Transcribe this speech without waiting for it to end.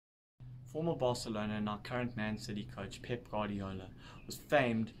Former Barcelona and now current Man City coach Pep Guardiola is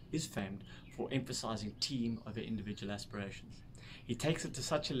famed for emphasizing team over individual aspirations. He takes it to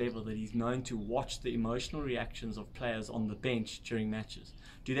such a level that he's known to watch the emotional reactions of players on the bench during matches.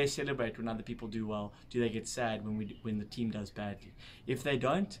 Do they celebrate when other people do well? Do they get sad when the team does badly? If they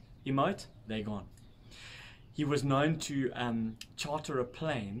don't emote, they're gone. He was known to charter a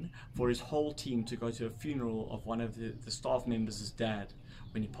plane for his whole team to go to a funeral of one of the staff members' dad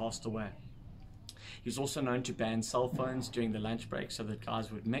when he passed away. He was also known to ban cell phones during the lunch break so that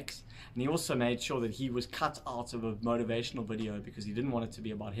guys would mix. And he also made sure that he was cut out of a motivational video because he didn't want it to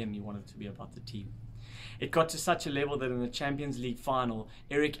be about him, he wanted it to be about the team. It got to such a level that in the Champions League final,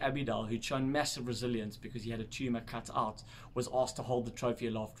 Eric Abidal, who'd shown massive resilience because he had a tumour cut out, was asked to hold the trophy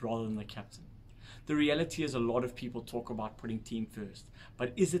aloft rather than the captain. The reality is a lot of people talk about putting team first,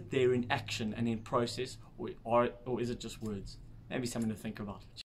 but is it there in action and in process, or is it just words? Maybe something to think about.